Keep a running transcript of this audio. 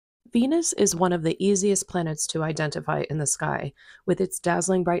Venus is one of the easiest planets to identify in the sky. With its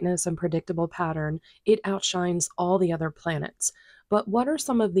dazzling brightness and predictable pattern, it outshines all the other planets. But what are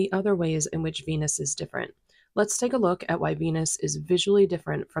some of the other ways in which Venus is different? Let's take a look at why Venus is visually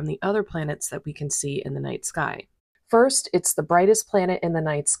different from the other planets that we can see in the night sky. First, it's the brightest planet in the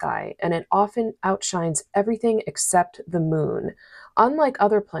night sky, and it often outshines everything except the moon. Unlike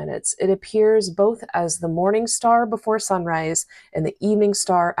other planets, it appears both as the morning star before sunrise and the evening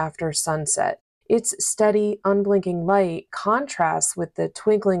star after sunset. Its steady, unblinking light contrasts with the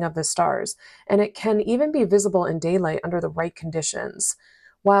twinkling of the stars, and it can even be visible in daylight under the right conditions.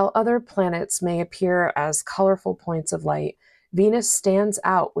 While other planets may appear as colorful points of light, Venus stands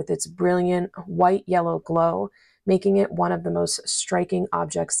out with its brilliant white yellow glow, making it one of the most striking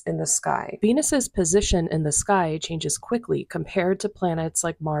objects in the sky. Venus's position in the sky changes quickly compared to planets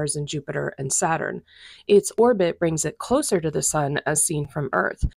like Mars and Jupiter and Saturn. Its orbit brings it closer to the sun as seen from Earth,